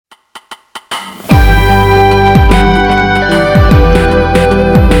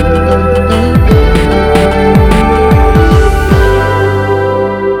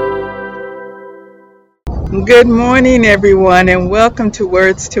Good morning, everyone, and welcome to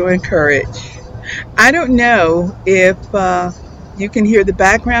Words to Encourage. I don't know if you can hear the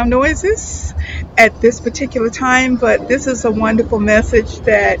background noises at this particular time, but this is a wonderful message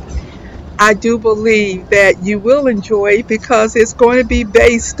that I do believe that you will enjoy because it's going to be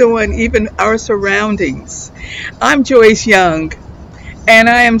based on even our surroundings. I'm Joyce Young, and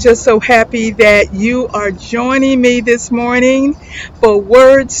I am just so happy that you are joining me this morning for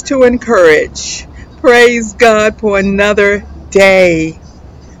Words to Encourage. Praise God for another day.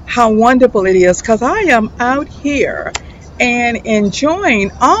 How wonderful it is because I am out here and enjoying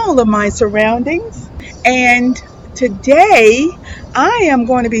all of my surroundings. And today I am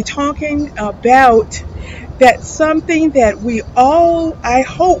going to be talking about that something that we all, I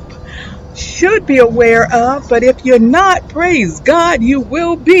hope, should be aware of. But if you're not, praise God, you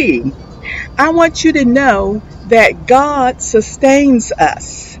will be. I want you to know that God sustains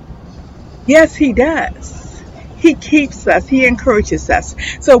us. Yes, He does. He keeps us. He encourages us.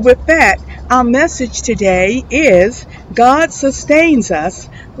 So with that, our message today is God sustains us.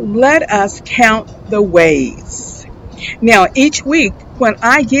 Let us count the ways. Now, each week when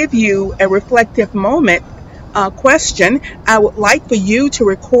I give you a reflective moment question, I would like for you to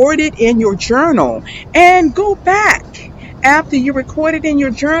record it in your journal and go back after you record it in your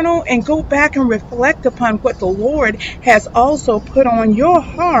journal and go back and reflect upon what the Lord has also put on your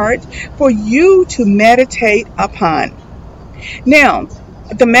heart for you to meditate upon. Now,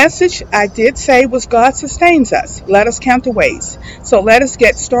 the message I did say was God sustains us. Let us count the ways. So let us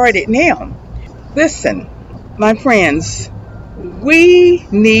get started now. Listen, my friends, we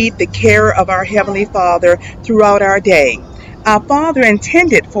need the care of our Heavenly Father throughout our day. Our Father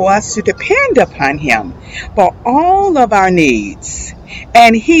intended for us to depend upon Him for all of our needs.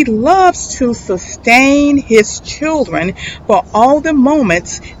 And He loves to sustain His children for all the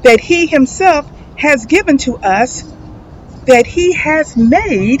moments that He Himself has given to us that He has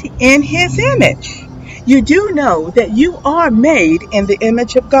made in His image. You do know that you are made in the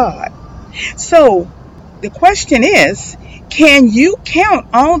image of God. So the question is, can you count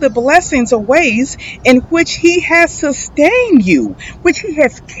all the blessings or ways in which He has sustained you, which He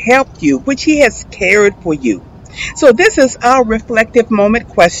has kept you, which He has cared for you? So this is our reflective moment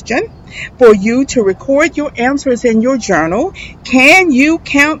question for you to record your answers in your journal. Can you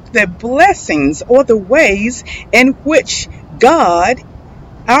count the blessings or the ways in which God,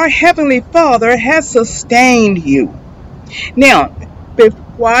 our Heavenly Father, has sustained you? Now,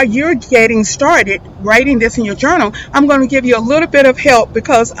 while you're getting started writing this in your journal, I'm going to give you a little bit of help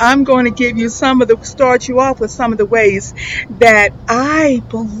because I'm going to give you start you off with some of the ways that I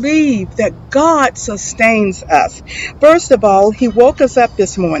believe that God sustains us. First of all, He woke us up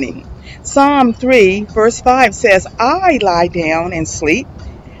this morning. Psalm 3 verse 5 says, I lie down and sleep.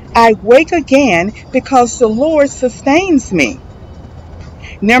 I wake again because the Lord sustains me.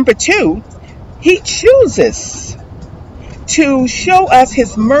 Number 2, He chooses to show us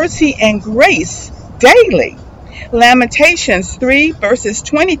His mercy and grace daily. Lamentations 3 verses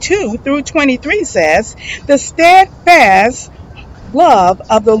 22 through 23 says, the steadfast love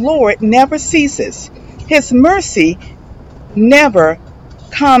of the Lord never ceases. His mercy never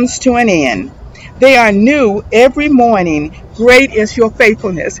comes to an end. They are new every morning. Great is your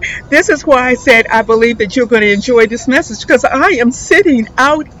faithfulness. This is why I said I believe that you're going to enjoy this message because I am sitting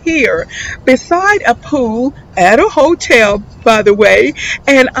out here beside a pool at a hotel, by the way,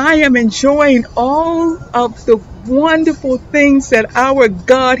 and I am enjoying all of the wonderful things that our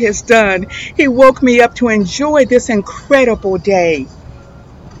God has done. He woke me up to enjoy this incredible day.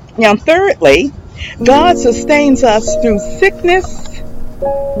 Now, thirdly, God sustains us through sickness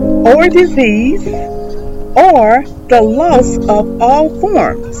or disease, or the loss of all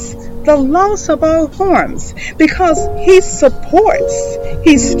forms. The loss of all forms. Because He supports,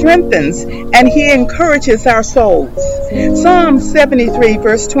 He strengthens, and He encourages our souls. Psalm 73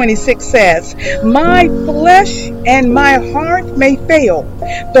 verse 26 says, my flesh and my heart may fail,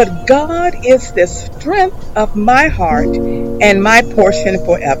 but God is the strength of my heart and my portion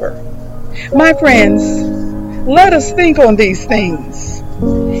forever. My friends, let us think on these things.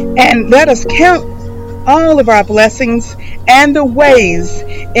 And let us count all of our blessings and the ways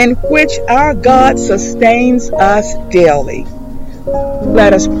in which our God sustains us daily.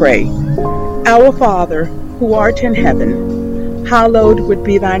 Let us pray. Our Father, who art in heaven, hallowed would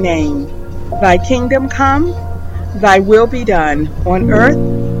be thy name. Thy kingdom come, thy will be done on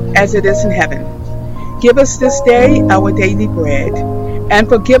earth as it is in heaven. Give us this day our daily bread, and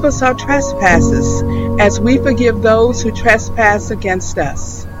forgive us our trespasses as we forgive those who trespass against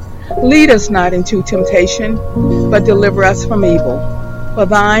us. Lead us not into temptation, but deliver us from evil. For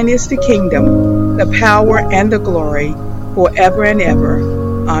thine is the kingdom, the power, and the glory, forever and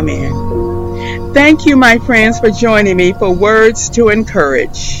ever. Amen. Thank you, my friends, for joining me for Words to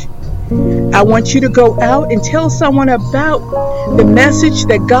Encourage. I want you to go out and tell someone about the message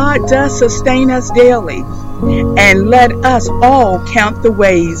that God does sustain us daily. And let us all count the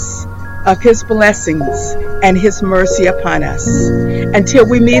ways of His blessings and His mercy upon us. Until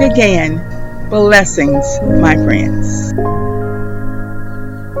we meet again, blessings, my friends.